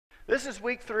This is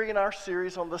week 3 in our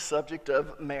series on the subject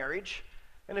of marriage.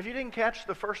 And if you didn't catch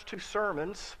the first 2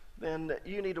 sermons, then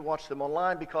you need to watch them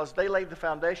online because they laid the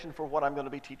foundation for what I'm going to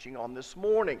be teaching on this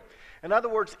morning. In other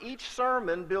words, each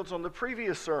sermon builds on the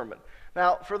previous sermon.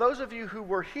 Now, for those of you who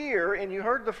were here and you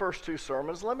heard the first 2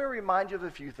 sermons, let me remind you of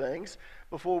a few things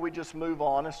before we just move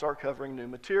on and start covering new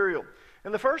material.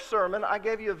 In the first sermon, I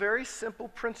gave you a very simple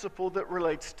principle that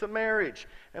relates to marriage.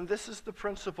 And this is the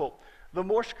principle. The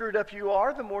more screwed up you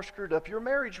are, the more screwed up your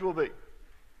marriage will be.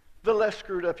 The less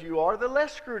screwed up you are, the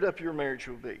less screwed up your marriage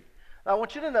will be. Now, I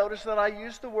want you to notice that I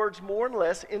use the words more and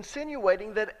less,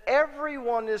 insinuating that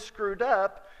everyone is screwed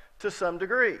up to some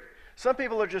degree. Some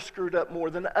people are just screwed up more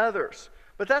than others.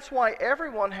 But that's why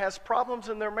everyone has problems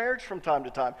in their marriage from time to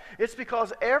time. It's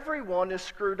because everyone is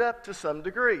screwed up to some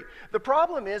degree. The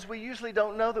problem is we usually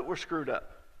don't know that we're screwed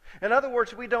up. In other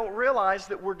words, we don't realize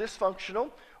that we're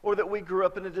dysfunctional or that we grew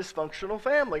up in a dysfunctional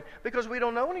family because we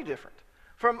don't know any different.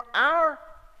 From our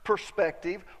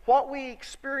perspective, what we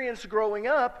experience growing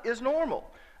up is normal.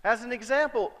 As an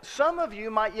example, some of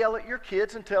you might yell at your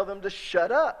kids and tell them to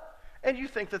shut up. And you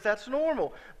think that that's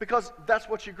normal because that's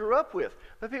what you grew up with.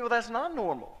 But people, that's not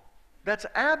normal. That's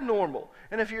abnormal.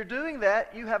 And if you're doing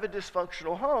that, you have a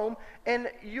dysfunctional home and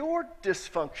you're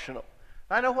dysfunctional.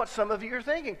 I know what some of you are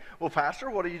thinking. Well, Pastor,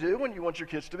 what do you do when you want your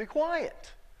kids to be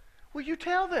quiet? Well, you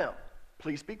tell them,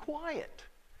 please be quiet.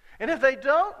 And if they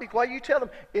don't be quiet, you tell them,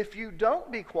 if you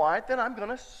don't be quiet, then I'm going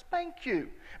to spank you.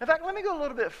 In fact, let me go a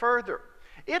little bit further.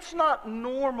 It's not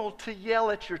normal to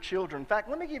yell at your children. In fact,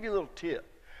 let me give you a little tip.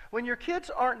 When your kids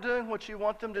aren't doing what you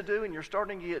want them to do and you're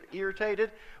starting to get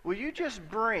irritated, will you just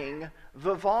bring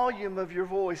the volume of your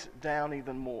voice down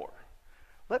even more?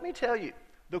 Let me tell you,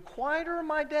 the quieter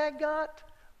my dad got,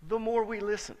 the more we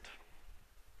listened.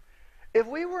 If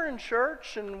we were in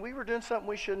church and we were doing something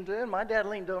we shouldn't do, and my dad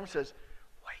leaned over and says,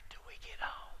 wait till we get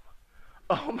home.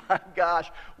 Oh my gosh,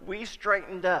 we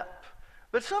straightened up.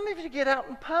 But some of you get out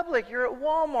in public, you're at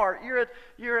Walmart,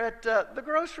 you're at the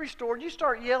grocery store, and you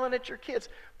start yelling at your kids.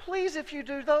 Please, if you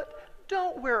do that,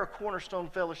 don't wear a Cornerstone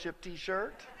Fellowship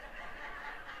t-shirt.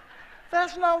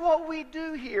 That's not what we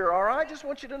do here, all right? Just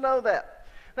want you to know that.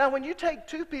 Now, when you take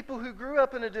 2 people who grew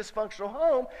up in a dysfunctional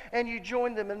home and you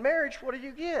join them in marriage, what do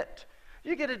you get?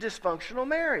 You get a dysfunctional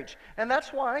marriage. And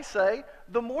that's why I say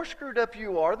the more screwed up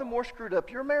you are, the more screwed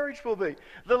up your marriage will be.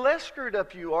 The less screwed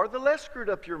up you are, the less screwed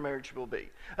up your marriage will be.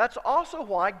 That's also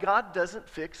why God doesn't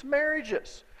fix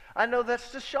marriages. I know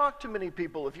that's a shock to many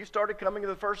people. If you started coming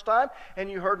the first time and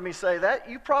you heard me say that,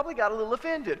 you probably got a little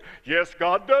offended. Yes,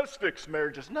 God does fix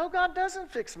marriages. No, God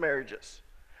doesn't fix marriages.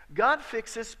 God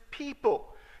fixes people.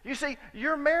 You see,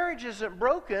 your marriage isn't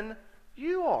broken,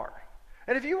 you are.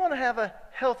 And if you want to have a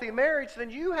healthy marriage, then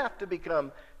you have to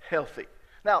become healthy.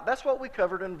 Now, that's what we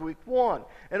covered in week 1.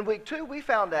 In week 2, we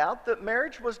found out that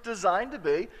marriage was designed to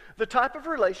be the type of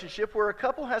relationship where a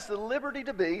couple has the liberty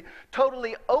to be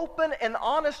totally open and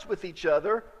honest with each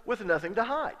other with nothing to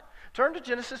hide. Turn to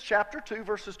Genesis chapter 2,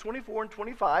 verses 24 and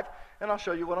 25, and I'll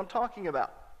show you what I'm talking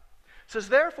about. It says,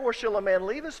 therefore shall a man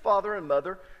leave his father and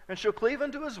mother, and shall cleave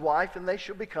unto his wife, and they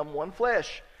shall become one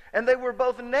flesh. And they were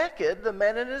both naked, the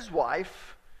man and his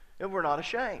wife, and were not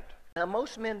ashamed. Now,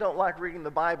 most men don't like reading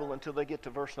the Bible until they get to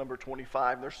verse number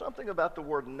 25. There's something about the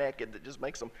word naked that just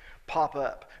makes them pop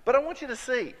up. But I want you to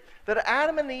see that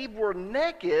Adam and Eve were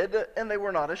naked, and they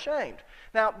were not ashamed.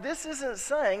 Now, this isn't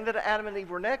saying that Adam and Eve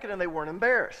were naked and they weren't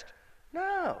embarrassed.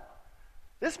 No.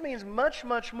 This means much,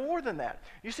 much more than that.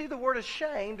 You see, the word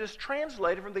ashamed is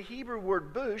translated from the Hebrew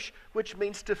word bush, which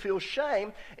means to feel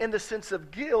shame in the sense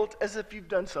of guilt as if you've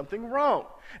done something wrong.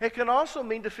 It can also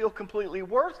mean to feel completely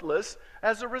worthless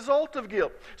as a result of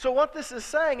guilt. So what this is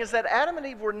saying is that Adam and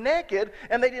Eve were naked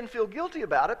and they didn't feel guilty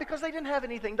about it because they didn't have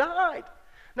anything to hide.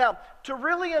 Now, to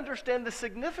really understand the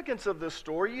significance of this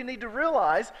story, you need to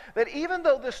realize that even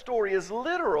though this story is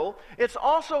literal, it's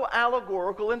also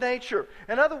allegorical in nature.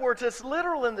 In other words, it's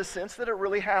literal in the sense that it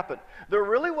really happened. There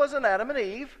really was an Adam and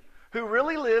Eve who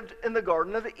really lived in the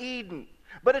Garden of Eden.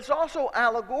 But it's also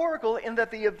allegorical in that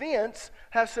the events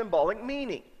have symbolic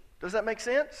meaning. Does that make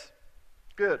sense?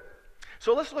 Good.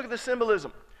 So let's look at the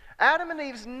symbolism. Adam and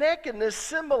Eve's nakedness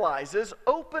symbolizes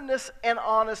openness and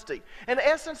honesty. In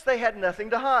essence, they had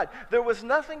nothing to hide. There was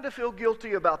nothing to feel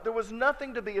guilty about. There was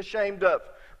nothing to be ashamed of.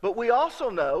 But we also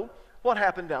know what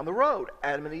happened down the road.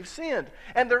 Adam and Eve sinned,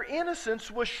 and their innocence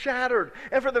was shattered.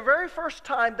 And for the very first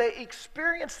time, they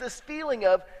experienced this feeling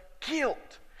of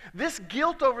guilt. This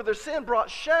guilt over their sin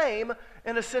brought shame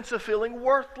and a sense of feeling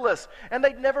worthless. And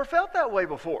they'd never felt that way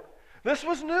before. This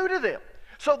was new to them.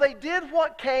 So they did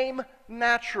what came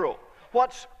natural,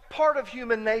 what's part of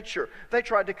human nature. They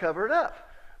tried to cover it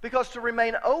up. because to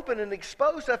remain open and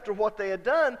exposed after what they had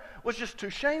done was just too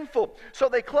shameful. So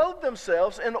they clothed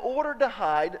themselves in order to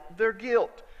hide their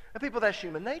guilt. And people, that's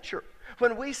human nature.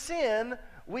 When we sin,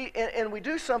 and we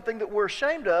do something that we're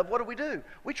ashamed of, what do?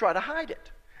 We try to hide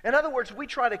it. In other words, we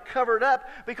try to cover it up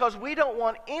because we don't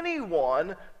want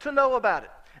anyone to know about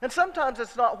it. And sometimes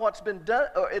it's not what's been done,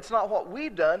 or it's not what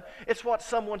we've done, it's what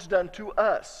someone's done to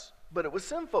us. But it was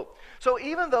sinful. So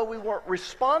even though we weren't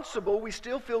responsible, we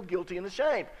still feel guilty and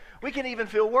ashamed. We can even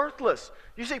feel worthless.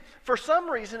 You see, for some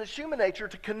reason, it's human nature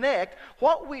to connect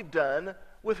what we've done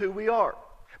with who we are.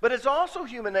 But it's also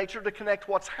human nature to connect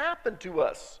what's happened to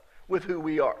us with who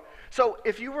we are. So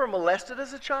if you were molested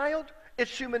as a child,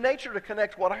 it's human nature to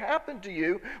connect what happened to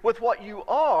you with what you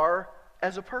are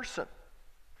as a person.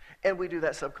 And we do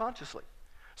that subconsciously.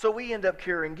 So we end up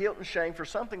carrying guilt and shame for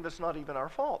something that's not even our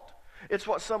fault. It's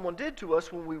what someone did to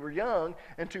us when we were young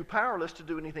and too powerless to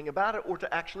do anything about it or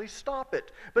to actually stop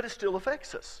it. But it still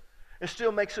affects us. It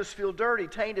still makes us feel dirty,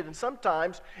 tainted, and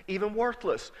sometimes even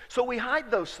worthless. So we hide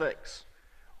those things.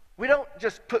 We don't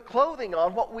just put clothing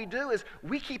on. What we do is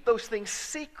we keep those things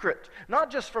secret, not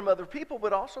just from other people,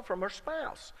 but also from our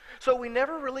spouse. So we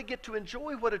never really get to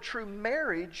enjoy what a true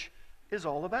marriage is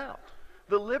all about.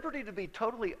 The liberty to be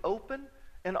totally open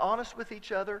and honest with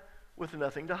each other with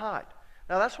nothing to hide.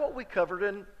 Now, that's what we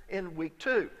covered in week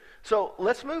 2. So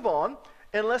let's move on,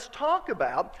 and let's talk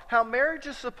about how marriage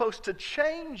is supposed to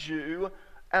change you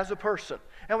as a person.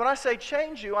 And when I say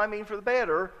change you, I mean for the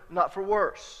better, not for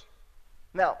worse.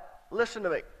 Now, listen to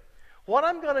me. What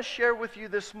I'm going to share with you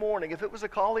this morning, if it was a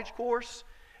college course,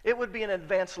 it would be an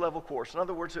advanced level course. In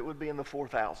other words, it would be in the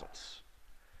 4,000s.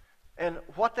 And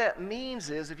what that means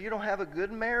is if you don't have a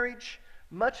good marriage,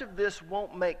 much of this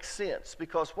won't make sense,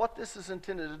 because what this is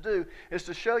intended to do is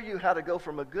to show you how to go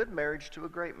from a good marriage to a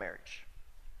great marriage.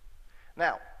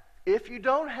 Now, if you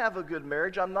don't have a good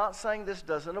marriage, I'm not saying this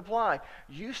doesn't apply.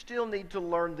 You still need to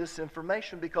learn this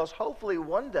information because hopefully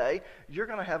one day you're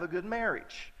going to have a good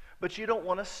marriage. But you don't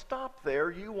want to stop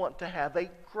there. You want to have a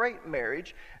great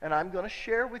marriage. And I'm going to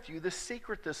share with you the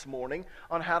secret this morning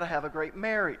on how to have a great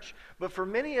marriage. But for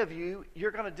many of you,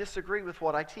 you're going to disagree with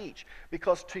what I teach.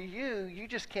 Because to you, you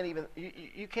just can't even,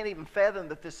 you can't even fathom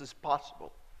that this is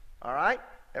possible. All right?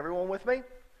 Everyone with me?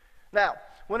 Now,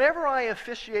 whenever I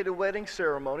officiate a wedding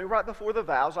ceremony, right before the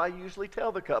vows, I usually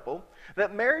tell the couple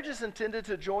that marriage is intended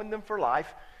to join them for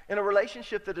life in a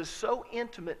relationship that is so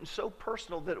intimate and so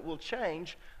personal that it will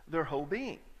change their whole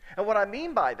being. And what I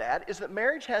mean by that is that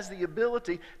marriage has the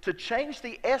ability to change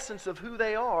the essence of who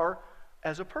they are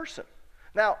as a person.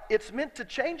 Now, it's meant to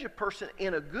change a person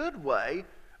in a good way,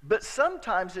 but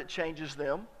sometimes it changes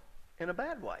them in a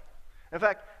bad way. In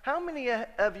fact, how many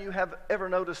of you have ever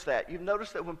noticed that? You've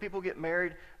noticed that when people get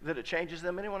married that it changes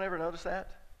them? Anyone ever notice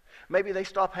that? Maybe they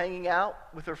stop hanging out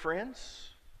with their friends.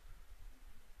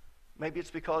 Maybe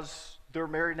it's because they're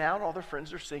married now and all their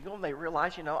friends are single and they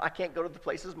realize, I can't go to the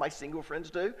places my single friends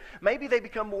do. Maybe they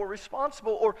become more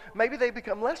responsible, or maybe they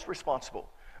become less responsible.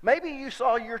 Maybe you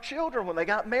saw your children when they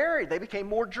got married. They became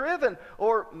more driven,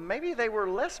 or maybe they were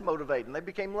less motivated and they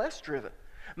became less driven.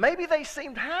 Maybe they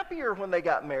seemed happier when they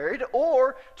got married,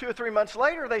 or 2 or 3 months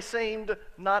later they seemed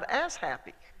not as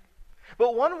happy.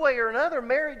 But one way or another,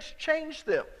 marriage changed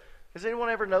them. Has anyone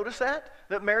ever noticed that?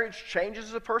 That marriage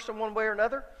changes a person one way or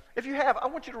another? If you have, I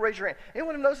want you to raise your hand.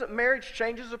 Anyone who knows that marriage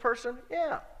changes a person?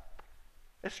 Yeah,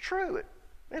 it's true.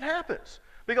 It happens.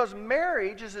 Because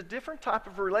marriage is a different type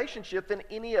of relationship than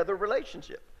any other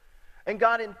relationship. And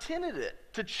God intended it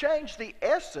to change the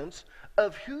essence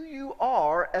of who you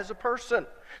are as a person.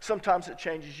 Sometimes it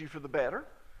changes you for the better.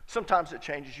 Sometimes it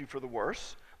changes you for the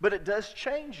worse. But it does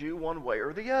change you one way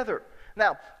or the other.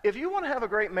 Now, if you want to have a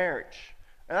great marriage,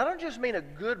 and I don't just mean a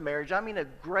good marriage, I mean a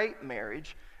great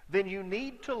marriage, then you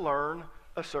need to learn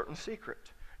a certain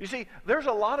secret. You see, there's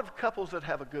a lot of couples that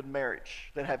have a good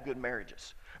marriage, that have good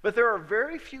marriages. But there are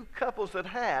very few couples that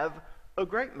have a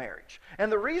great marriage. And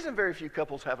the reason very few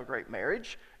couples have a great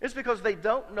marriage is because they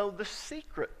don't know the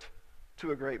secret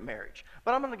to a great marriage.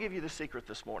 But I'm going to give you the secret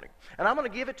this morning. And I'm going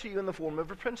to give it to you in the form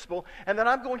of a principle. And then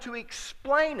I'm going to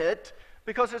explain it,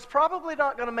 because it's probably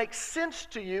not going to make sense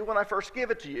to you when I first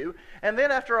give it to you. And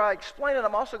then after I explain it,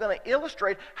 I'm also going to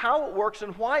illustrate how it works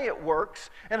and why it works.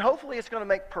 And hopefully it's going to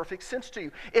make perfect sense to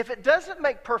you. If it doesn't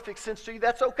make perfect sense to you,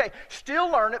 that's okay.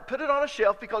 Still learn it, put it on a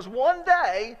shelf, because one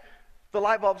day the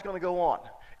light bulb's going to go on.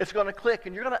 It's going to click,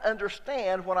 and you're going to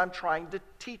understand what I'm trying to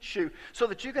teach you so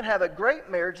that you can have a great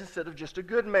marriage instead of just a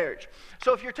good marriage.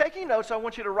 So if you're taking notes, I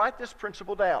want you to write this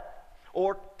principle down,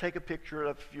 or take a picture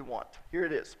of it if you want. Here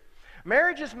it is.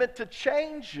 Marriage is meant to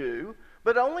change you,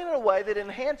 but only in a way that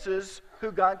enhances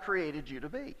who God created you to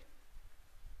be.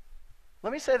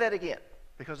 Let me say that again,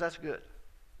 because that's good.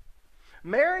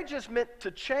 Marriage is meant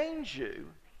to change you,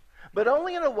 but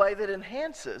only in a way that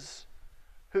enhances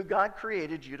who God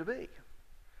created you to be.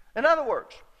 In other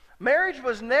words, marriage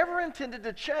was never intended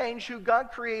to change who God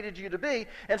created you to be.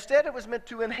 Instead, it was meant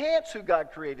to enhance who God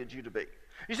created you to be.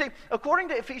 You see, according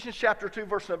to Ephesians chapter 2,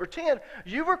 verse number 10,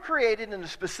 you were created in a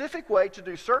specific way to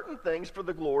do certain things for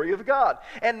the glory of God.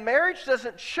 And marriage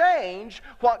doesn't change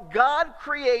what God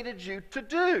created you to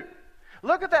do.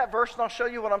 Look at that verse and I'll show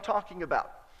you what I'm talking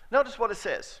about. Notice what it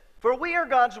says. For we are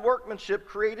God's workmanship,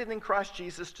 created in Christ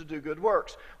Jesus to do good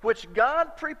works, which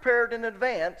God prepared in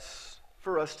advance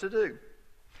for us to do.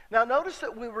 Now notice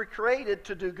that we were created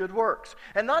to do good works.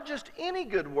 And not just any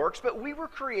good works, but we were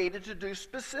created to do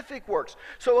specific works.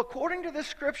 So according to this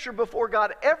scripture, before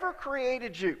God ever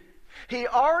created you, He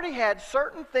already had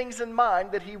certain things in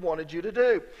mind that He wanted you to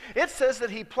do. It says that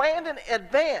He planned in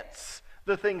advance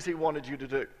the things He wanted you to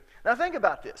do. Now think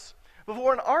about this.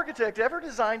 Before an architect ever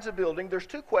designs a building, there's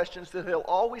two questions that he'll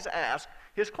always ask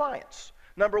his clients.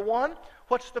 Number one,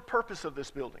 what's the purpose of this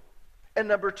building? And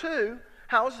number two,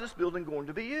 how is this building going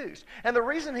to be used? And the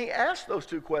reason he asks those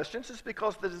two questions is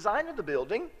because the design of the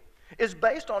building is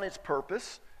based on its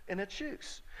purpose and its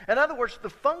use. In other words, the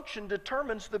function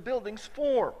determines the building's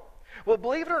form. Well,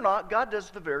 believe it or not, God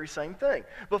does the very same thing.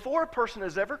 Before a person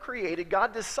is ever created,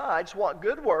 God decides what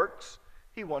good works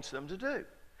He wants them to do.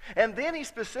 And then He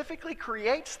specifically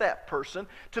creates that person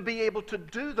to be able to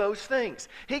do those things.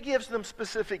 He gives them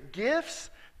specific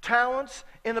gifts, talents,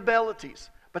 and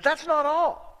abilities. But that's not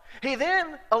all. He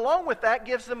then, along with that,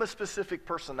 gives them a specific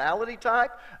personality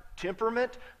type,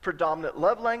 temperament, predominant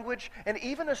love language, and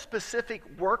even a specific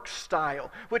work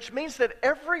style, which means that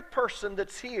every person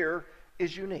that's here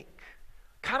is unique.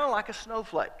 Kind of like a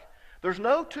snowflake. There's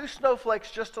no two snowflakes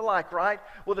just alike, right?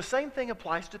 Well, the same thing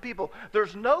applies to people.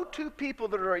 There's no two people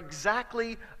that are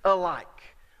exactly alike.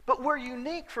 But we're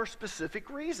unique for a specific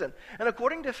reason. And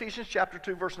according to Ephesians chapter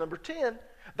 2, verse number 10,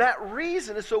 that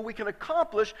reason is so we can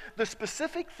accomplish the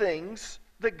specific things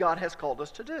that God has called us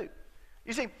to do.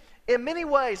 You see, in many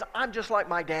ways, I'm just like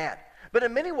my dad. But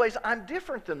in many ways, I'm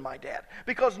different than my dad.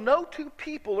 Because no two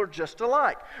people are just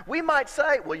alike. We might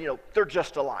say, well, they're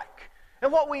just alike.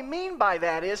 And what we mean by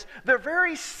that is they're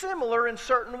very similar in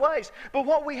certain ways. But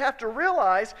what we have to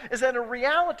realize is that in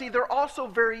reality, they're also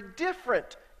very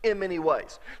different in many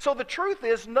ways. So the truth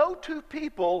is, no two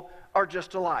people are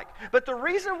just alike. But the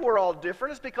reason we're all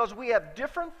different is because we have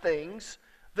different things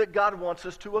that God wants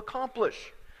us to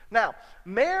accomplish. Now,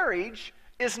 marriage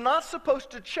is not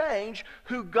supposed to change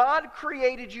who God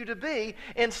created you to be.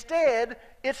 Instead,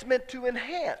 it's meant to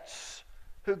enhance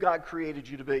who God created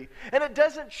you to be. And it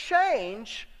doesn't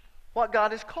change what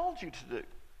God has called you to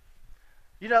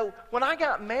do. When I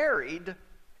got married,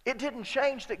 it didn't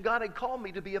change that God had called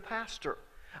me to be a pastor.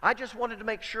 I just wanted to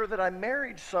make sure that I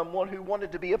married someone who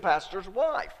wanted to be a pastor's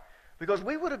wife. Because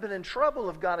we would have been in trouble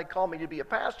if God had called me to be a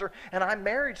pastor and I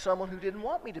married someone who didn't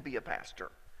want me to be a pastor.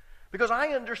 Because I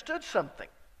understood something.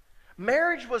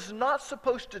 Marriage was not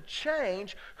supposed to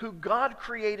change who God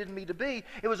created me to be.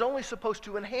 It was only supposed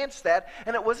to enhance that,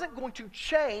 and it wasn't going to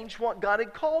change what God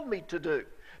had called me to do.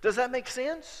 Does that make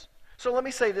sense? So let me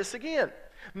say this again.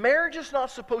 Marriage is not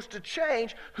supposed to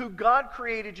change who God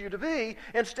created you to be.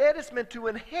 Instead, it's meant to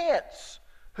enhance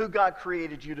who God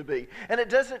created you to be. And it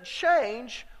doesn't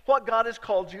change what God has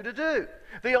called you to do.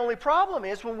 The only problem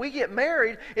is when we get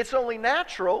married, it's only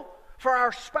natural for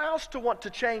our spouse to want to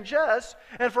change us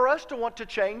and for us to want to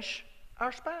change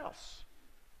our spouse.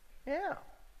 Yeah,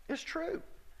 it's true.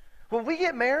 When we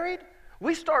get married,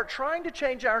 we start trying to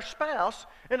change our spouse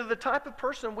into the type of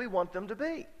person we want them to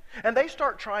be. And they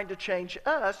start trying to change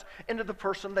us into the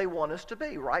person they want us to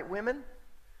be. Right, women?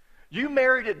 You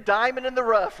married a diamond in the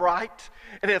rough, right?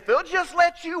 And if they'll just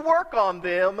let you work on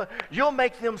them, you'll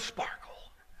make them sparkle.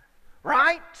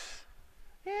 Right?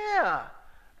 Yeah.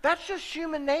 That's just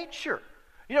human nature.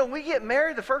 When we get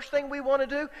married, the first thing we want to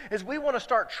do is we want to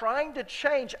start trying to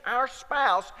change our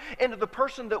spouse into the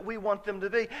person that we want them to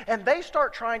be. And they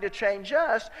start trying to change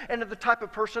us into the type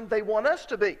of person they want us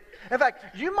to be. In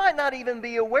fact, you might not even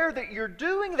be aware that you're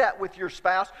doing that with your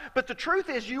spouse, but the truth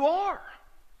is you are.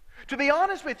 To be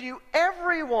honest with you,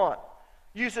 everyone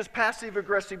uses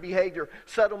passive-aggressive behavior,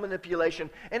 subtle manipulation,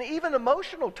 and even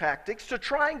emotional tactics to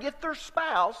try and get their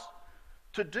spouse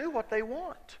to do what they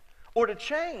want or to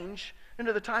change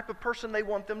into the type of person they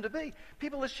want them to be.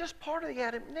 People, it's just part of the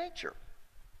Adamic nature.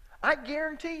 I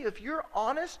guarantee you, if you're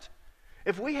honest,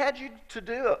 if we had you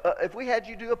do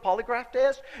a polygraph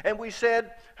test and we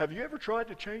said, have you ever tried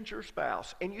to change your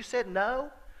spouse? And you said no,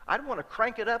 I'd want to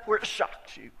crank it up where it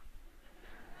shocks you.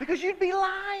 Because you'd be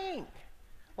lying.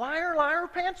 Liar, liar,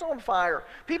 pants on fire.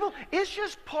 People, it's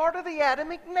just part of the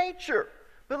Adamic nature.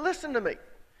 But listen to me.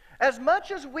 As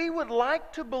much as we would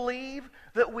like to believe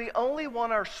that we only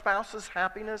want our spouse's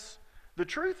happiness, the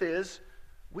truth is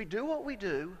we do what we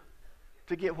do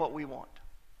to get what we want.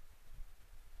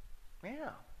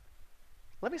 Yeah.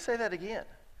 Let me say that again.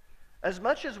 As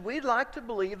much as we'd like to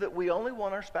believe that we only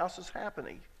want our spouse's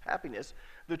happiness,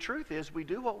 the truth is we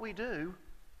do what we do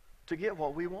to get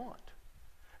what we want.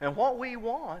 And what we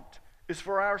want is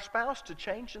for our spouse to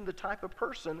change into the type of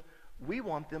person we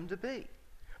want them to be.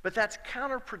 But that's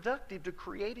counterproductive to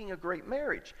creating a great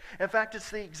marriage. In fact, it's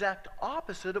the exact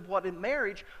opposite of what a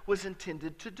marriage was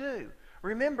intended to do.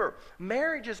 Remember,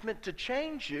 marriage is meant to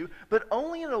change you, but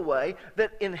only in a way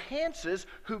that enhances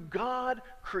who God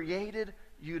created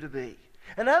you to be.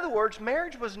 In other words,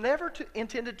 marriage was never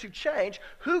intended to change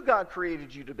who God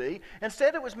created you to be.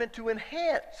 Instead, it was meant to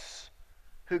enhance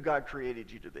who God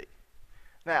created you to be.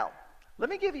 Now, let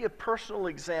me give you a personal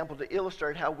example to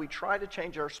illustrate how we try to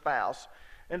change our spouse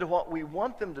into what we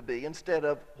want them to be instead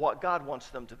of what God wants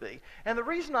them to be. And the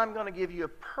reason I'm going to give you a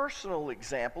personal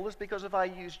example is because if I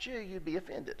used you, you'd be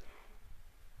offended.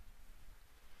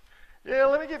 Yeah,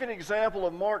 let me give you an example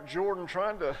of Mark Jordan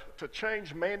trying to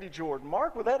change Mandy Jordan.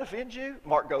 Mark, would that offend you?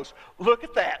 Mark goes, look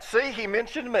at that. See, he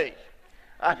mentioned me.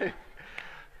 I knew.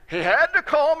 He had to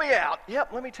call me out.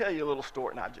 Yep, let me tell you a little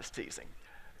story. No, I'm just teasing.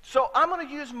 So I'm going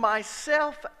to use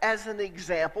myself as an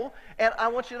example, and I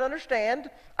want you to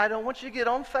understand, I don't want you to get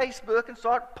on Facebook and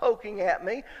start poking at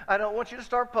me. I don't want you to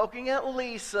start poking at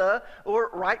Lisa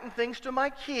or writing things to my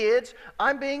kids.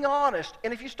 I'm being honest.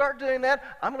 And if you start doing that,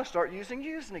 I'm going to start using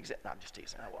you as an example. No, I'm just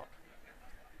teasing. I won't.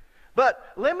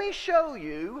 But let me show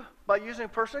you, by using a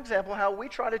personal example, how we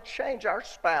try to change our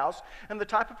spouse and the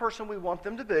type of person we want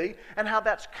them to be, and how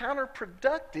that's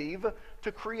counterproductive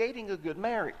to creating a good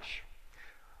marriage.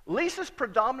 Lisa's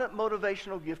predominant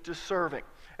motivational gift is serving.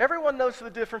 Everyone knows the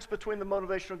difference between the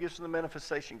motivational gifts and the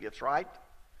manifestation gifts, right?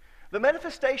 The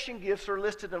manifestation gifts are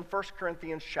listed in 1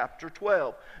 Corinthians chapter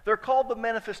 12. They're called the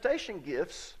manifestation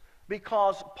gifts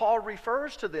because Paul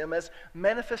refers to them as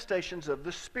manifestations of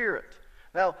the Spirit.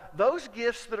 Now, those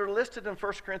gifts that are listed in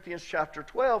 1 Corinthians chapter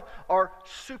 12 are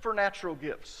supernatural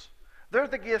gifts. They're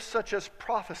the gifts such as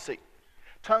prophecy,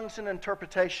 tongues and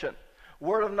interpretation,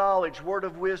 word of knowledge, word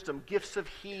of wisdom, gifts of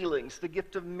healings, the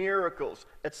gift of miracles,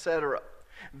 etc.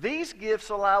 These gifts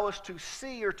allow us to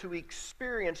see or to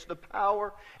experience the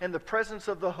power and the presence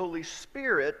of the Holy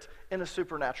Spirit in a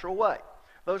supernatural way.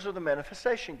 Those are the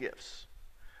manifestation gifts.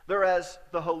 They're as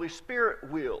the Holy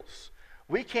Spirit wills.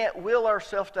 We can't will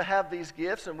ourselves to have these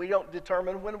gifts, and we don't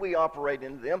determine when we operate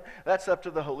into them. That's up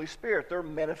to the Holy Spirit. They're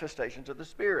manifestations of the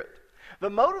Spirit. The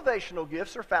motivational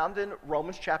gifts are found in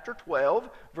Romans chapter 12,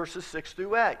 verses 6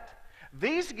 through 8.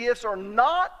 These gifts are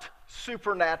not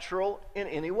supernatural in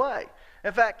any way.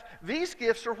 In fact, these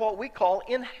gifts are what we call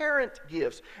inherent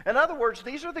gifts. In other words,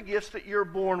 these are the gifts that you're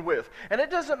born with. And it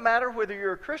doesn't matter whether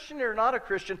you're a Christian or not a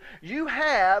Christian, you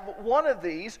have one of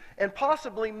these and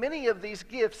possibly many of these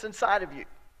gifts inside of you.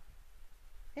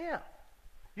 Yeah,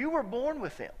 you were born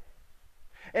with them.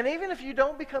 And even if you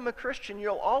don't become a Christian,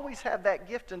 you'll always have that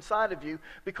gift inside of you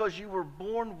because you were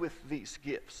born with these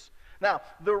gifts. Now,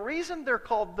 the reason they're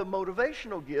called the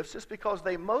motivational gifts is because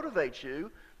they motivate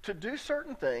you to do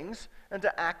certain things and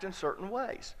to act in certain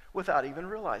ways without even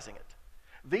realizing it.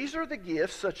 These are the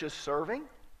gifts such as serving,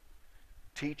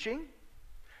 teaching,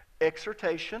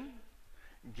 exhortation,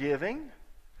 giving,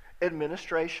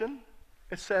 administration,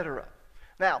 etc.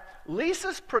 Now,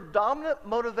 Lisa's predominant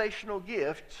motivational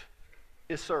gift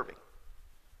is serving.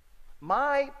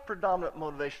 My predominant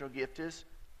motivational gift is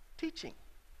teaching.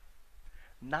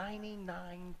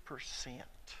 99%.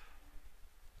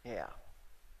 Yeah.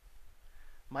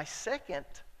 My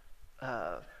secondary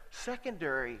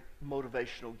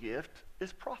motivational gift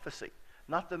is prophecy.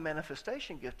 Not the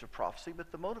manifestation gift of prophecy,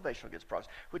 but the motivational gift of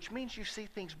prophecy, which means you see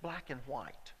things black and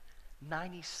white.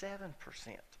 97%.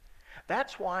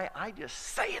 That's why I just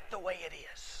say it the way it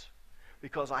is.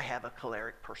 Because I have a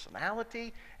choleric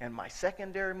personality, and my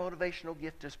secondary motivational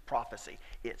gift is prophecy.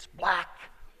 It's black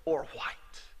or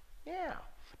white. Yeah.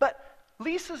 But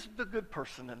Lisa's the good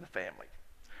person in the family.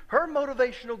 Her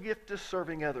motivational gift is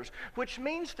serving others, which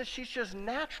means that she's just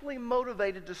naturally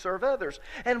motivated to serve others.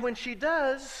 And when she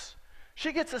does,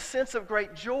 she gets a sense of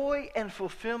great joy and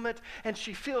fulfillment, and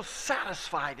she feels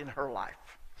satisfied in her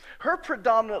life. Her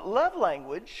predominant love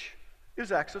language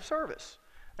is acts of service.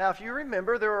 Now, if you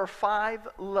remember, there are 5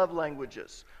 love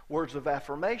languages: words of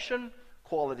affirmation,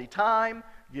 quality time,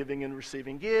 giving and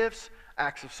receiving gifts,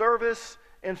 acts of service,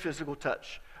 and physical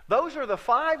touch. Those are the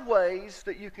 5 ways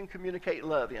that you can communicate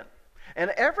love in.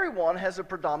 And everyone has a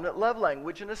predominant love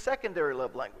language and a secondary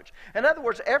love language. In other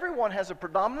words, everyone has a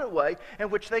predominant way in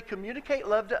which they communicate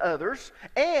love to others,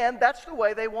 and that's the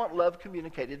way they want love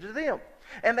communicated to them.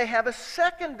 And they have a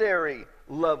secondary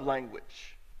love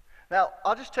language. Now,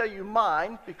 I'll just tell you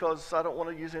mine because I don't want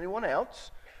to use anyone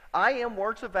else. I am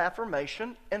words of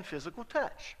affirmation and physical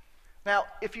touch. Now,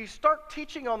 if you start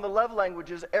teaching on the love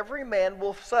languages, every man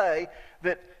will say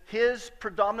that his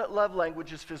predominant love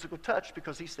language is physical touch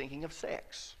because he's thinking of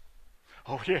sex.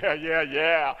 Oh,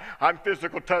 yeah. I'm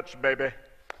physical touch, baby.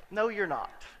 No, you're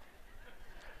not.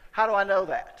 How do I know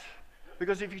that?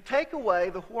 Because if you take away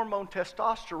the hormone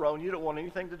testosterone, you don't want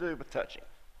anything to do with touching.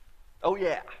 Oh,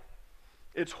 yeah.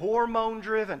 It's hormone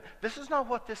driven. This is not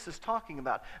what this is talking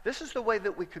about. This is the way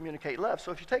that we communicate love.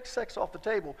 So if you take sex off the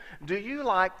table, do you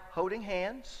like holding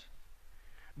hands?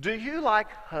 Do you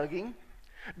like hugging?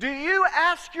 Do you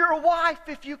ask your wife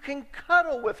if you can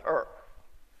cuddle with her?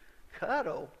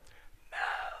 Cuddle?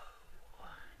 No.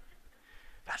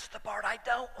 That's the part I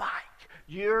don't like.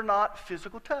 You're not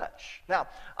physical touch. Now,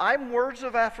 I'm words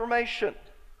of affirmation.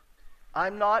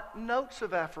 I'm not notes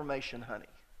of affirmation, honey.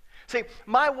 See,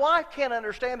 my wife can't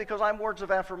understand because I'm words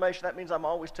of affirmation. That means I'm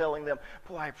always telling them,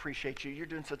 boy, I appreciate you. You're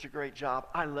doing such a great job.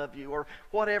 I love you, or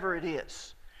whatever it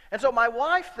is. And so my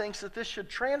wife thinks that this should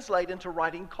translate into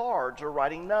writing cards or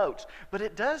writing notes, but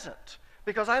it doesn't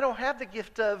because I don't have the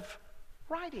gift of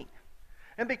writing.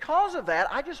 And because of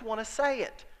that, I just want to say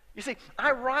it. You see,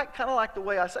 I write kind of like the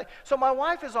way I say. So my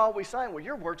wife is always saying, well,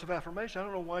 you're words of affirmation. I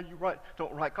don't know why you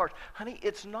don't write cards. Honey,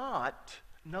 it's not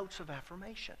notes of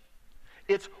affirmation.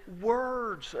 It's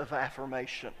words of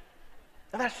affirmation.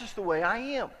 And that's just the way I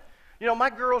am. You know,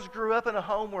 my girls grew up in a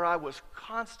home where I was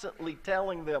constantly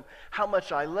telling them how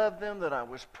much I loved them, that I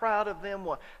was proud of them,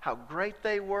 how great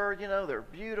they were. You know, they're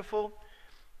beautiful.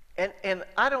 And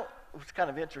it's kind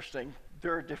of interesting.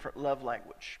 They're a different love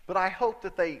language. But I hope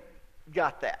that they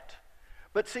got that.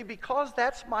 But see, because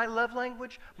that's my love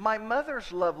language, my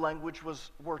mother's love language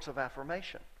was words of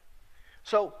affirmation.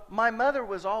 So my mother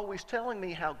was always telling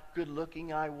me how good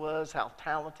looking I was, how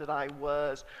talented I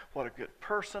was, what a good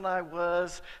person I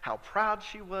was, how proud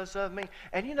she was of me.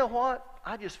 And you know what?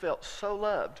 I just felt so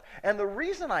loved. And the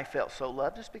reason I felt so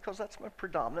loved is because that's my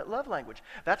predominant love language.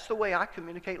 That's the way I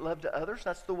communicate love to others.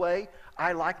 That's the way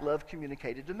I like love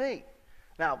communicated to me.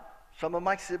 Now, some of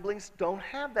my siblings don't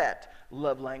have that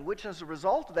love language. As a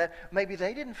result of that, maybe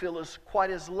they didn't feel quite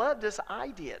as loved as I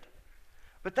did.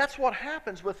 But that's what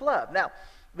happens with love. Now,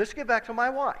 let's get back to my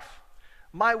wife.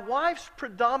 My wife's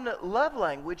predominant love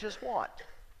language is what?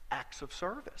 Acts of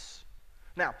service.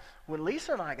 Now, when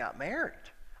Lisa and I got married,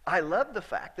 I loved the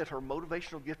fact that her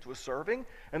motivational gift was serving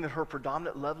and that her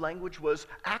predominant love language was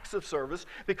acts of service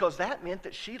because that meant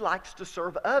that she likes to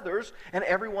serve others and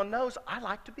everyone knows I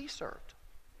like to be served.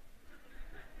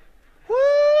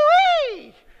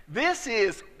 Woo-wee! This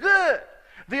is good.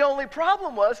 The only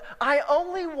problem was I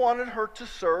only wanted her to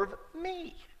serve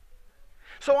me.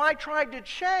 So I tried to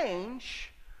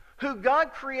change who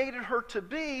God created her to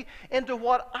be into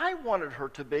what I wanted her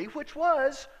to be, which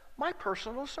was my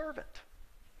personal servant.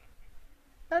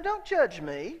 Now don't judge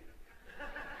me.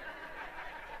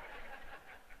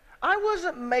 I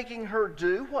wasn't making her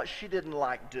do what she didn't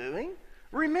like doing.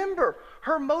 Remember,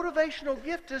 her motivational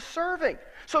gift is serving.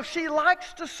 So she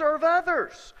likes to serve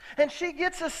others. And she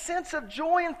gets a sense of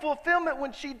joy and fulfillment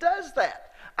when she does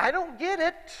that. I don't get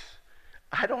it.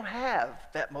 I don't have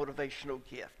that motivational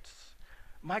gift.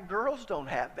 My girls don't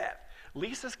have that.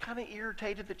 Lisa's kind of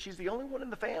irritated that she's the only one in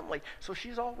the family, so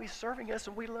she's always serving us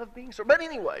and we love being served. But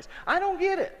anyways, I don't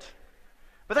get it.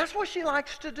 But that's what she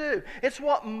likes to do. It's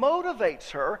what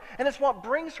motivates her, and it's what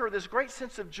brings her this great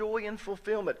sense of joy and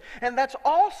fulfillment. And that's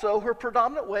also her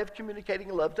predominant way of communicating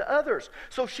love to others.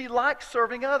 So she likes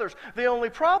serving others. The only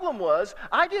problem was,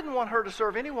 I didn't want her to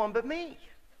serve anyone but me.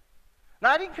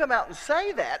 Now, I didn't come out and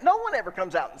say that. No one ever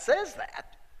comes out and says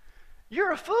that.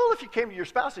 You're a fool if you came to your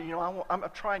spouse and, I'm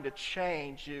trying to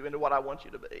change you into what I want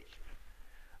you to be.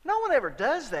 No one ever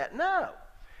does that, no.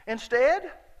 Instead,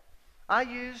 I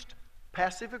used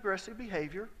passive-aggressive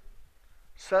behavior,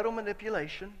 subtle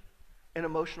manipulation, and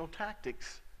emotional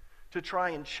tactics to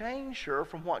try and change her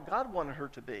from what God wanted her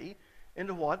to be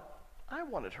into what I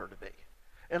wanted her to be.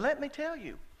 And let me tell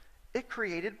you, it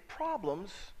created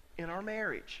problems in our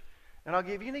marriage. And I'll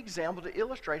give you an example to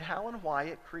illustrate how and why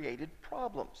it created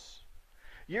problems.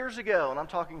 Years ago, and I'm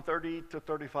talking 30 to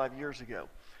 35 years ago,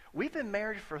 we've been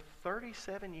married for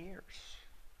 37 years.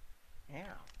 Yeah.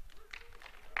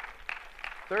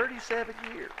 37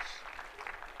 years.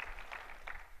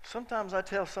 Sometimes I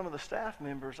tell some of the staff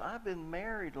members, I've been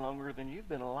married longer than you've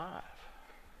been alive.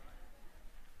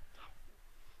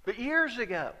 But years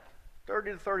ago,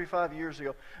 30 to 35 years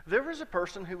ago, there was a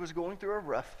person who was going through a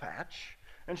rough patch,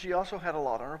 and she also had a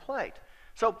lot on her plate.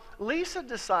 So Lisa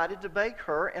decided to bake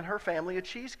her and her family a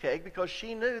cheesecake because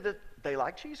she knew that they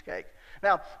like cheesecake.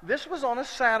 Now, this was on a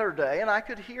Saturday, and I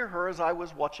could hear her as I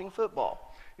was watching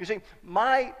football. You see,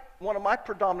 one of my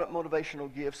predominant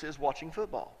motivational gifts is watching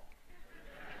football.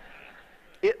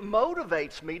 It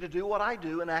motivates me to do what I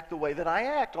do and act the way that I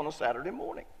act on a Saturday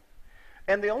morning.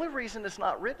 And the only reason it's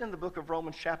not written in the book of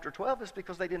Romans chapter 12 is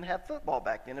because they didn't have football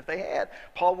back then. If they had,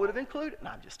 Paul would have included it. No,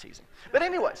 I'm just teasing. But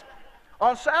anyways,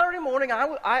 on Saturday morning,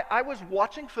 I was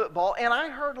watching football, and I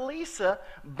heard Lisa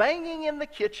banging in the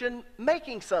kitchen,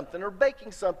 making something or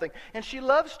baking something. And she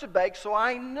loves to bake, so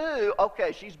I knew,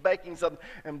 okay, she's baking something.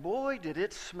 And boy, did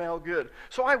it smell good.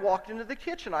 So I walked into the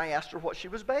kitchen. I asked her what she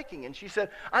was baking, and she said,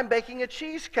 I'm baking a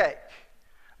cheesecake,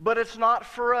 but it's not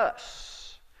for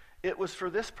us. It was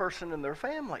for this person and their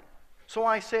family. So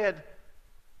I said,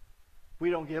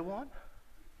 we don't get one?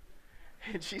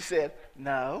 And she said,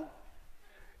 no.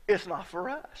 It's not for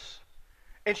us.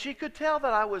 And she could tell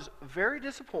that I was very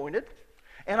disappointed,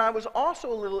 and I was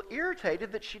also a little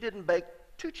irritated that she didn't bake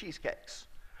 2 cheesecakes.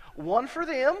 One for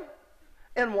them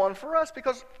and one for us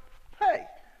because, hey,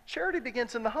 charity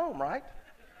begins in the home, right?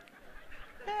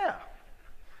 Yeah.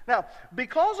 Now,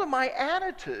 because of my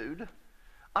attitude,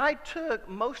 I took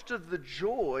most of the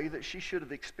joy that she should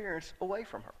have experienced away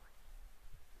from her.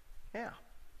 Yeah.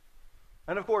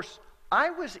 And of course, I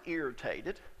was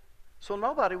irritated. So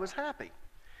nobody was happy.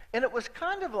 And it was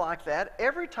kind of like that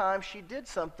every time she did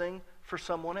something for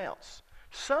someone else.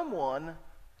 Someone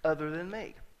other than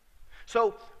me.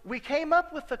 So we came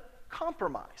up with a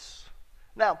compromise.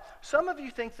 Now, some of you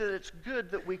think that it's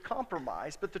good that we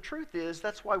compromise, but the truth is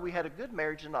that's why we had a good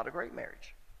marriage and not a great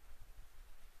marriage.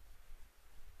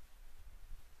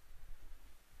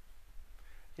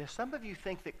 Yeah, some of you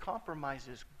think that compromise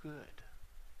is good.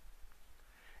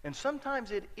 And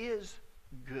sometimes it is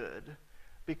good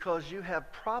because you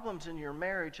have problems in your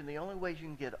marriage, and the only way you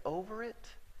can get over it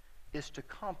is to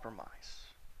compromise.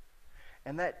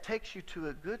 And that takes you to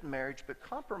a good marriage, but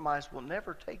compromise will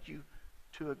never take you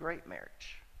to a great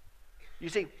marriage. You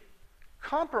see,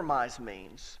 compromise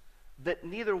means that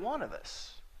neither one of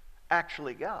us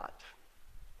actually got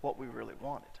what we really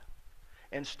wanted.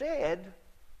 Instead,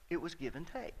 it was give and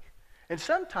take. And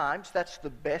sometimes that's the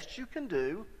best you can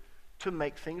do to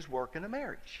make things work in a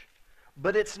marriage.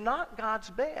 But it's not God's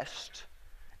best,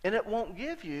 and it won't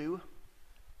give you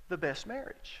the best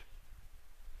marriage.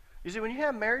 You see, when you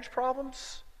have marriage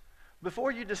problems,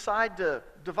 before you decide to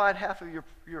divide half of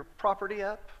your property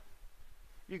up,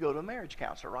 you go to a marriage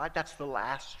counselor, right? That's the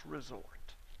last resort.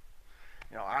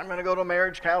 You know, I'm going to go to a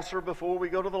marriage counselor before we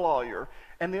go to the lawyer.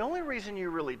 And the only reason you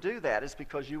really do that is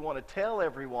because you want to tell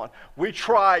everyone, we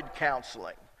tried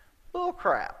counseling. Bull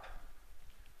crap.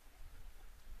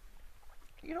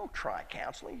 You don't try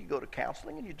counseling. You go to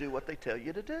counseling and you do what they tell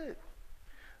you to do.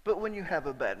 But when you have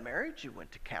a bad marriage, you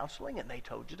went to counseling and they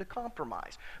told you to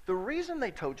compromise. The reason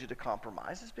they told you to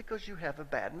compromise is because you have a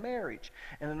bad marriage.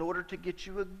 And in order to get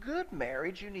you a good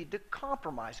marriage, you need to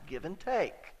compromise, give and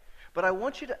take. But I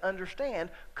want you to understand,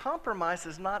 compromise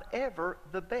is not ever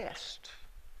the best.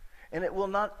 And it will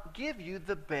not give you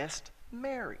the best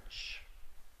marriage.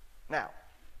 Now,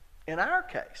 in our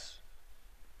case,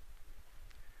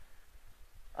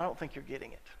 I don't think you're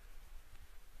getting it.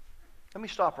 Let me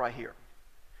stop right here.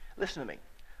 Listen to me.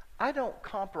 I don't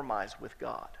compromise with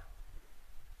God.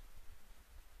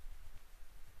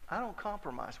 I don't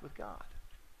compromise with God.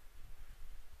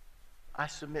 I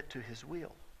submit to His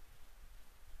will.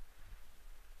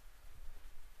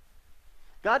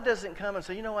 God doesn't come and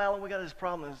say, you know, Alan, we got this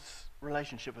problem in this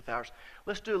relationship with ours.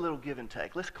 Let's do a little give and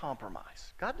take. Let's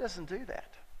compromise. God doesn't do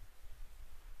that.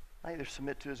 I either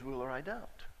submit to His will or I don't.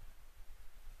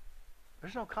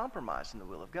 There's no compromise in the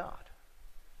will of God.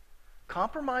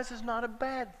 Compromise is not a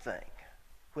bad thing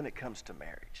when it comes to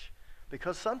marriage,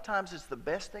 because sometimes it's the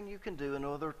best thing you can do in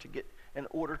order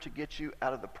to get you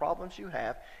out of the problems you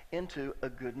have into a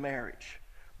good marriage.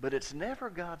 But it's never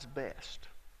God's best.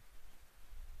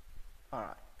 All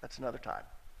right, that's another time.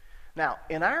 Now,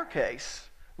 in our case,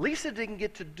 Lisa didn't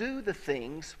get to do the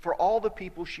things for all the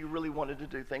people she really wanted to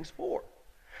do things for.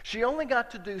 She only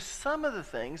got to do some of the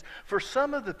things for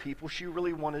some of the people she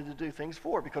really wanted to do things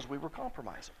for because we were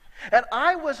compromising. And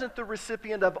I wasn't the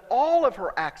recipient of all of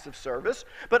her acts of service,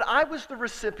 but I was the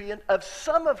recipient of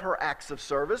some of her acts of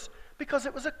service because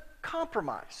it was a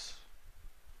compromise.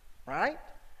 Right?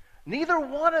 Neither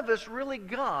one of us really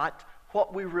got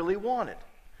what we really wanted.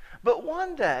 But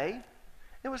one day,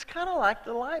 it was kind of like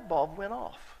the light bulb went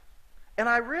off. And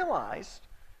I realized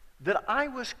that I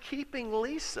was keeping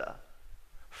Lisa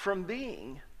from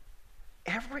being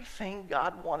everything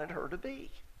God wanted her to be.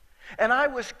 And I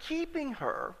was keeping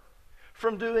her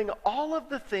from doing all of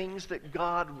the things that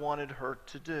God wanted her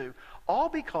to do, all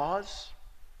because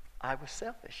I was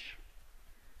selfish.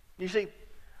 You see,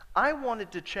 I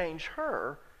wanted to change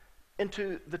her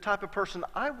into the type of person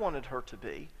I wanted her to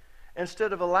be,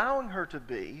 instead of allowing her to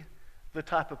be the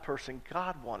type of person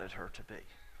God wanted her to be.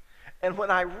 And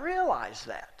when I realized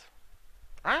that,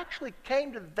 I actually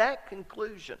came to that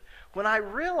conclusion. When I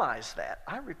realized that,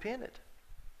 I repented.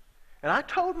 And I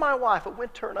told my wife, I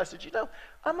went to her and I said, you know,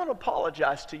 I'm going to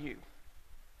apologize to you.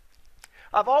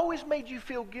 I've always made you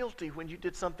feel guilty when you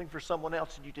did something for someone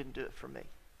else and you didn't do it for me.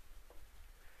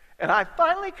 And I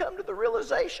finally come to the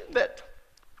realization that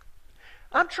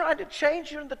I'm trying to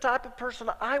change you into the type of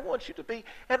person I want you to be,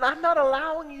 and I'm not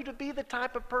allowing you to be the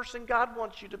type of person God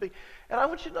wants you to be. And I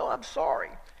want you to know I'm sorry.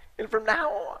 And from now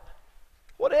on,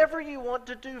 whatever you want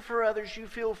to do for others, you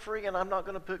feel free, and I'm not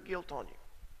going to put guilt on you.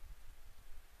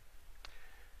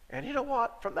 And you know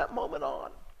what? From that moment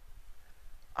on,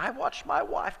 I watched my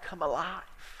wife come alive.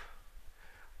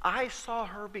 I saw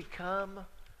her become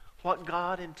what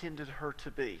God intended her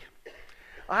to be.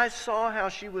 I saw how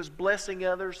she was blessing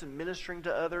others and ministering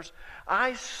to others.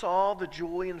 I saw the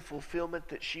joy and fulfillment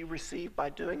that she received by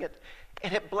doing it,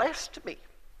 and it blessed me.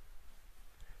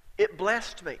 It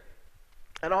blessed me.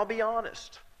 And I'll be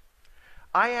honest,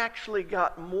 I actually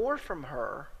got more from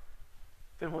her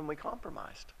than when we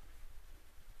compromised.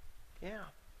 Yeah.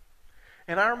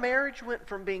 And our marriage went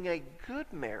from being a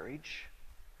good marriage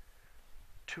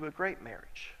to a great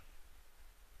marriage.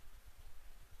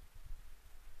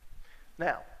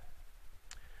 Now,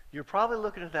 you're probably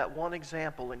looking at that one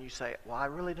example and you say, well, I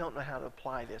really don't know how to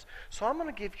apply this. So I'm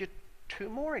going to give you 2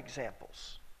 more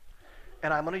examples.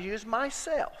 And I'm going to use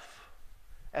myself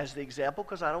as the example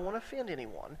because I don't want to offend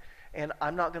anyone. And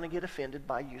I'm not going to get offended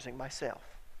by using myself.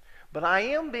 But I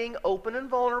am being open and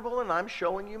vulnerable, and I'm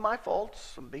showing you my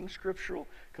faults. I'm being scriptural.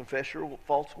 Confess your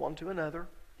faults one to another.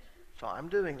 So I'm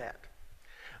doing that.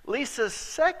 Lisa's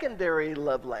secondary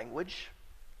love language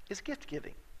is gift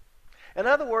giving. In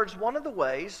other words, one of the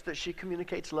ways that she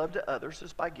communicates love to others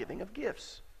is by giving of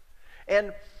gifts.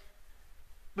 And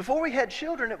before we had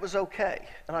children, it was okay.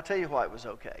 And I'll tell you why it was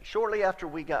okay. Shortly after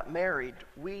we got married,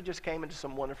 we just came into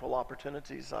some wonderful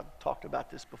opportunities. I've talked about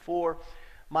this before.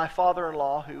 My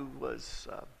father-in-law, who was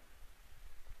a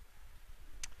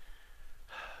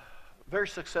very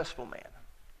successful man,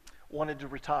 wanted to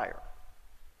retire.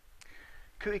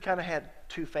 Cooey kind of had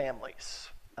 2 families.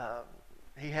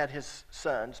 He had his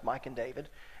sons, Mike and David,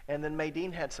 and then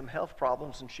Maydeen had some health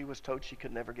problems, and she was told she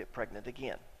could never get pregnant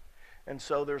again. And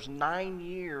so there's 9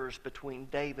 years between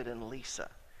David and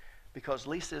Lisa, because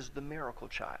Lisa is the miracle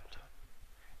child.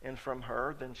 And from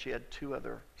her, then she had 2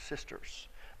 other sisters.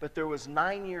 But there was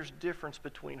 9 years difference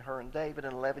between her and David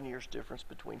and 11 years difference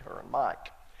between her and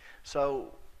Mike.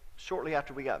 So shortly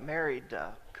after we got married,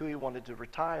 Cooey wanted to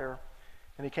retire,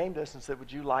 and he came to us and said,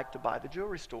 would you like to buy the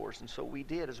jewelry stores? And so we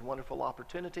did. It was a wonderful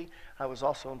opportunity. I was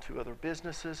also in 2 other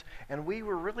businesses, and we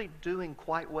were really doing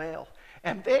quite well.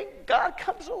 And then God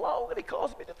comes along and he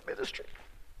calls me to the ministry.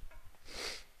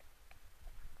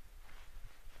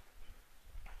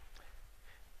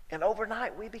 And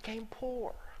overnight we became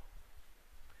poor.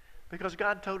 Because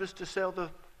God told us to sell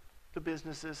the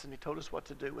businesses, and he told us what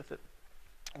to do with it,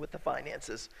 with the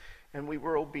finances. And we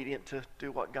were obedient to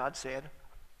do what God said.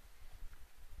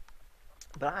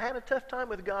 But I had a tough time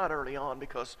with God early on,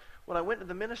 because when I went to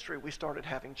the ministry, we started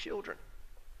having children.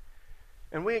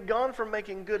 And we had gone from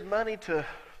making good money to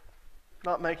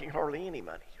not making hardly any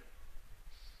money.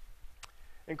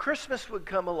 And Christmas would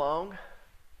come along,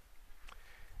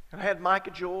 and I had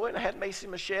Micah Joy, and I had Macy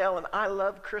Michelle, and I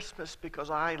loved Christmas because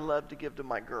I loved to give to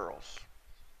my girls.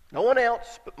 No one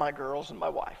else but my girls and my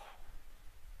wife.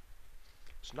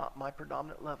 It's not my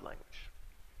predominant love language,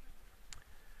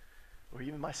 or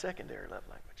even my secondary love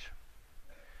language.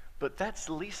 But that's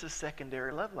Lisa's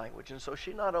secondary love language. And so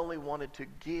she not only wanted to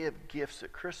give gifts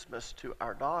at Christmas to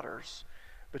our daughters,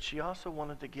 but she also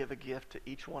wanted to give a gift to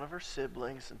each one of her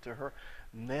siblings and to her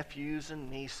nephews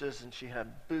and nieces. And she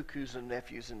had bukus of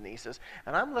nephews and nieces.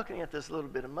 And I'm looking at this little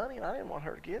bit of money, and I didn't want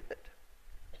her to give it.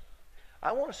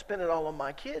 I want to spend it all on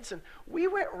my kids. And we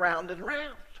went round and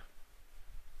round.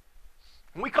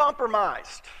 And we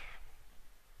compromised.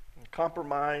 And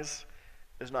compromise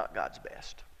is not God's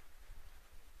best,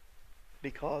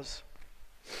 because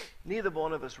neither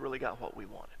one of us really got what we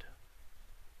wanted.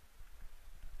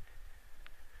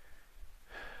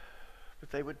 But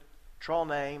they would draw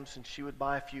names, and she would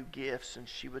buy a few gifts, and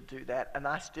she would do that. And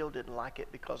I still didn't like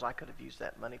it, because I could have used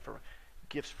that money for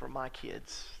gifts for my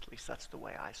kids. At least that's the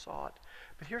way I saw it.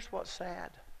 But here's what's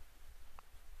sad.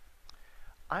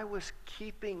 I was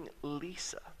keeping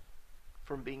Lisa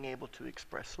from being able to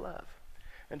express love.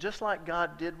 And just like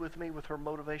God did with me with her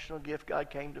motivational gift, God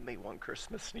came to me one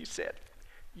Christmas and he said,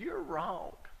 "You're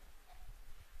wrong.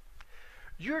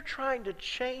 You're trying to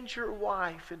change your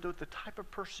wife into the type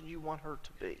of person you want her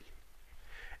to be.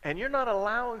 And you're not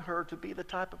allowing her to be the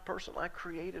type of person I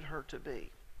created her to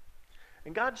be."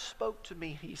 And God spoke to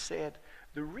me. He said,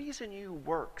 "The reason you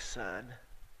work, son,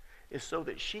 is so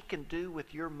that she can do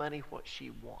with your money what she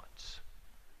wants."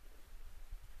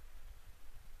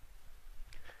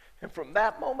 And from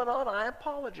that moment on, I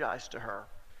apologized to her.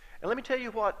 And let me tell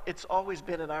you what it's always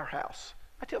been in our house.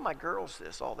 I tell my girls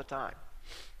this all the time.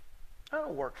 I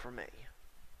don't work for me.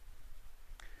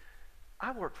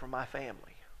 I work for my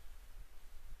family.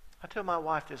 I tell my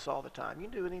wife this all the time. You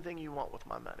can do anything you want with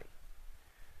my money,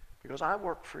 because I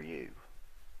work for you.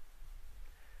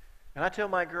 And I tell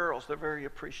my girls, they're very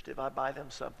appreciative. I buy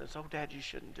them something. So, Dad, you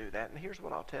shouldn't do that. And here's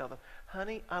what I'll tell them.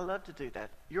 Honey, I love to do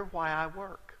that. You're why I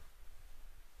work.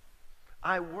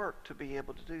 I work to be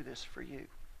able to do this for you.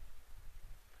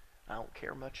 I don't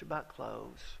care much about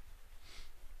clothes.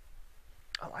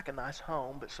 I like a nice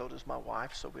home, but so does my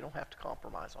wife, so we don't have to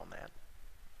compromise on that.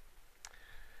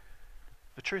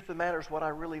 The truth of the matter is what I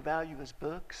really value is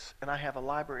books, and I have a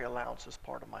library allowance as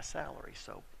part of my salary.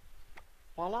 So,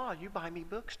 voila, you buy me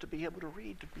books to be able to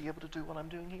read, to be able to do what I'm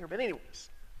doing here. But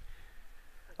anyways,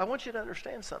 I want you to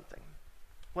understand something.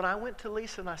 When I went to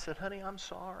Lisa and I said, "Honey, I'm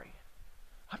sorry.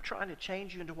 I'm trying to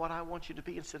change you into what I want you to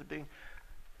be instead of being,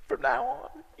 from now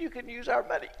on, you can use our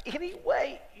money any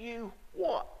way you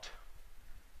want."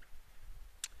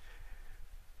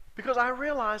 Because I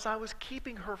realized I was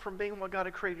keeping her from being what God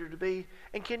had created her to be.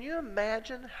 And can you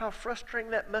imagine how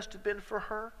frustrating that must have been for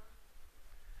her?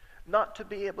 Not to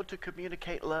be able to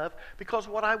communicate love. Because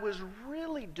what I was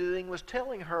really doing was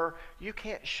telling her, you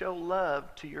can't show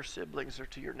love to your siblings or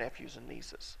to your nephews and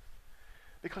nieces.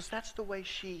 Because that's the way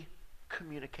she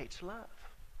communicates love.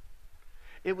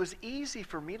 It was easy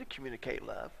for me to communicate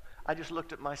love. I just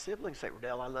looked at my siblings and said,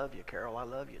 "Riddell, I love you. Carol, I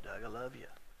love you. Doug, I love you."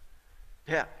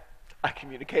 Yeah, I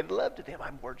communicated love to them.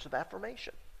 I'm words of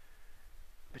affirmation.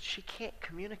 But she can't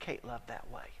communicate love that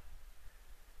way.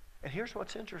 And here's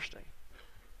what's interesting.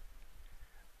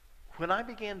 When I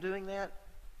began doing that,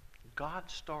 God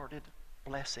started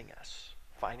blessing us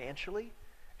financially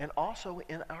and also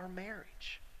in our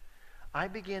marriage. I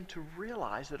began to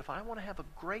realize that if I want to have a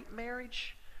great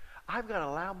marriage, I've got to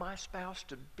allow my spouse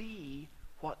to be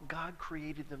what God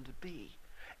created them to be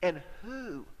and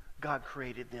who God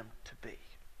created them to be.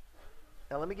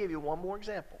 Now let me give you one more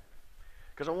example,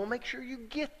 because I want to make sure you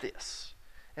get this.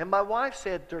 And my wife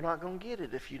said they're not going to get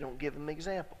it if you don't give them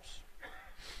examples.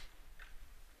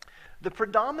 The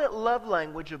predominant love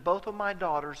language of both of my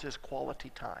daughters is quality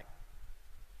time.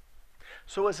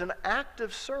 So as an act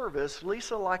of service,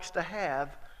 Lisa likes to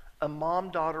have a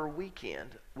mom-daughter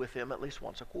weekend with them at least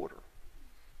once a quarter.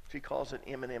 She calls it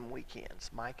M&M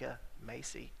weekends. Micah,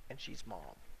 Macy, and she's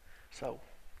mom. So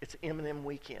it's M&M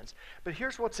weekends. But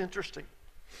here's what's interesting.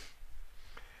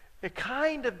 It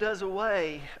kind of does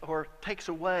away or takes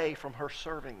away from her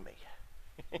serving me.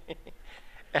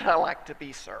 And I like to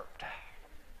be served.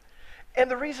 And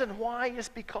the reason why is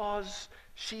because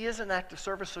she is an act of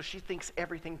service, so she thinks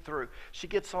everything through. She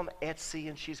gets on Etsy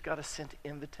and she's got to send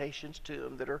invitations to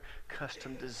them that are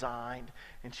custom designed,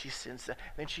 and she sends that.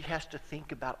 And then she has to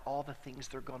think about all the things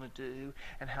they're going to do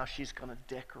and how she's going to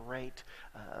decorate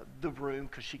the room,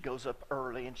 because she goes up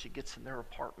early and she gets in their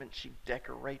apartment, she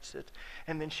decorates it,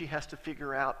 and then she has to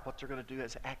figure out what they're going to do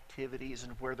as activities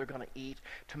and where they're going to eat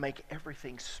to make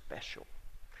everything special.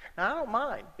 Now, I don't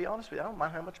mind, be honest with you, I don't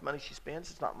mind how much money she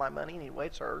spends. It's not my money anyway,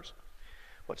 it's hers.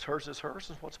 What's hers is hers,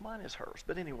 and what's mine is hers.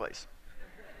 But anyways,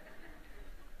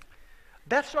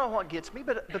 that's not what gets me.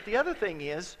 But the other thing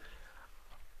is,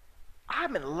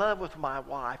 I'm in love with my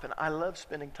wife, and I love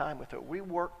spending time with her. We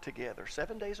work together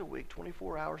 7 days a week,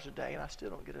 24 hours a day, and I still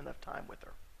don't get enough time with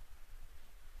her.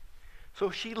 So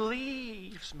she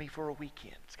leaves me for a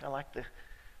weekend. It's kind of like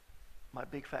my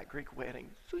big fat Greek wedding.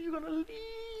 So you're going to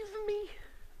leave me?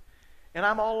 And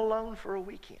I'm all alone for a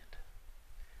weekend.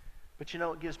 But you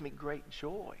know, it gives me great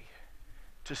joy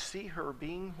to see her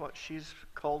being what she's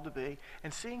called to be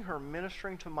and seeing her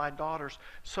ministering to my daughters.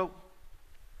 So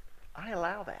I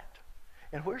allow that.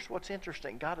 And here's what's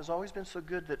interesting. God has always been so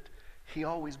good that he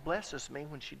always blesses me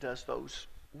when she does those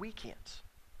weekends.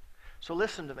 So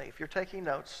listen to me. If you're taking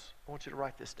notes, I want you to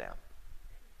write this down.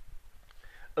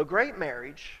 A great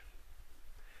marriage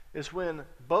is when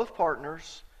both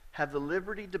partners have the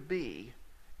liberty to be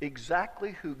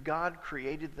exactly who God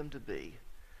created them to be,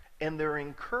 and they're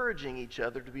encouraging each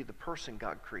other to be the person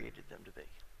God created them to be.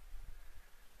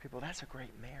 People, that's a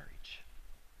great marriage.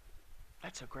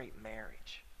 That's a great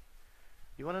marriage.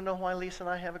 You want to know why Lisa and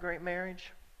I have a great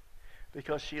marriage?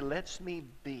 Because she lets me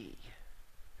be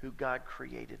who God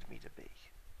created me to be.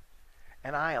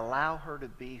 And I allow her to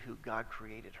be who God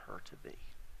created her to be.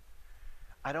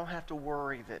 I don't have to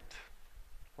worry that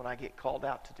when I get called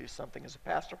out to do something as a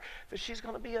pastor, that she's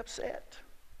going to be upset.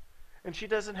 And she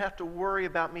doesn't have to worry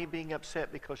about me being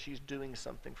upset because she's doing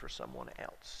something for someone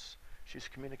else. She's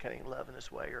communicating love in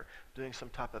this way or doing some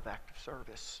type of act of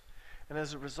service. And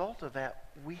as a result of that,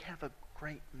 we have a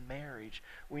great marriage.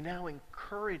 We now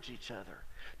encourage each other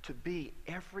to be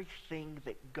everything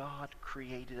that God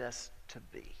created us to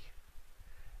be.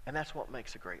 And that's what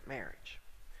makes a great marriage.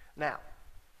 Now,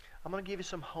 I'm going to give you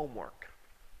some homework.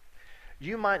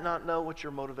 You might not know what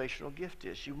your motivational gift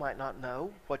is. You might not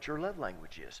know what your love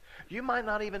language is. You might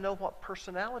not even know what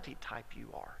personality type you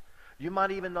are. You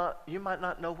might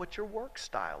not know what your work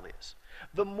style is.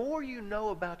 The more you know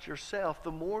about yourself,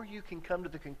 the more you can come to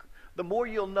the more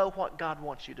you'll know what God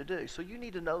wants you to do. So you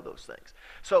need to know those things.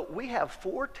 So we have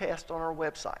 4 tests on our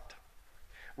website.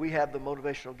 We have the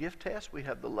motivational gift test, we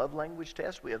have the love language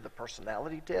test, we have the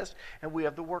personality test, and we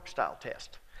have the work style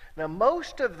test. Now,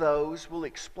 most of those will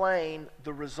explain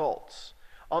the results.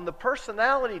 On the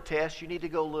personality test, you need to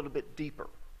go a little bit deeper.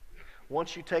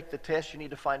 Once you take the test, you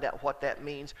need to find out what that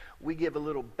means. We give a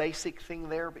little basic thing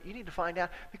there, but you need to find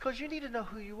out because you need to know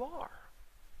who you are.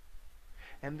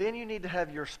 And then you need to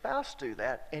have your spouse do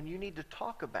that, and you need to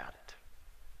talk about it.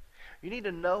 You need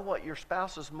to know what your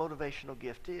spouse's motivational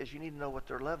gift is. You need to know what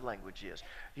their love language is.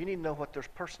 You need to know what their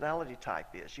personality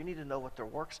type is. You need to know what their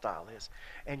work style is.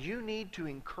 And you need to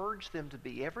encourage them to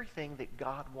be everything that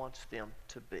God wants them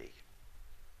to be.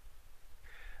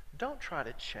 Don't try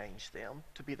to change them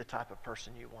to be the type of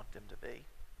person you want them to be.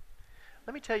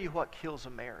 Let me tell you what kills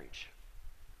a marriage.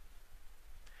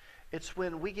 It's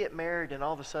when we get married and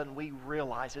all of a sudden we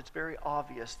realize it's very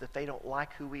obvious that they don't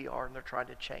like who we are and they're trying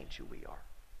to change who we are.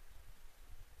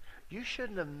 You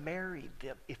shouldn't have married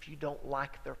them if you don't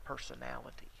like their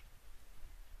personality.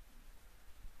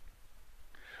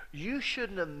 You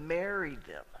shouldn't have married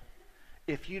them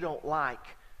if you don't like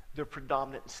their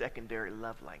predominant and secondary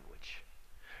love language.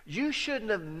 You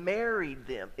shouldn't have married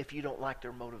them if you don't like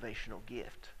their motivational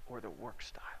gift or their work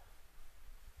style.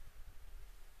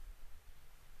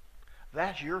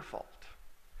 That's your fault.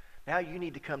 Now you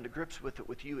need to come to grips with it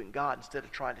with you and God instead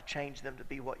of trying to change them to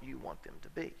be what you want them to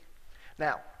be.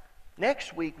 Now,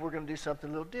 next week we're going to do something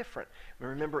a little different.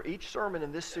 Remember, each sermon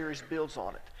in this series builds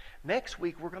on it. Next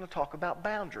week we're going to talk about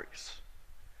boundaries.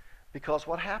 Because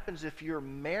what happens if you're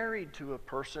married to a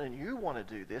person and you want to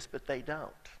do this, but they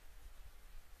don't?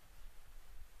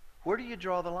 Where do you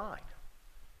draw the line?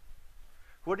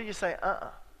 Where do you say,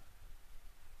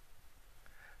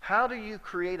 How do you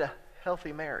create a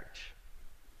healthy marriage?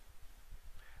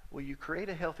 Well, you create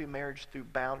a healthy marriage through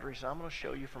boundaries. I'm going to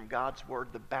show you from God's Word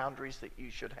the boundaries that you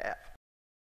should have.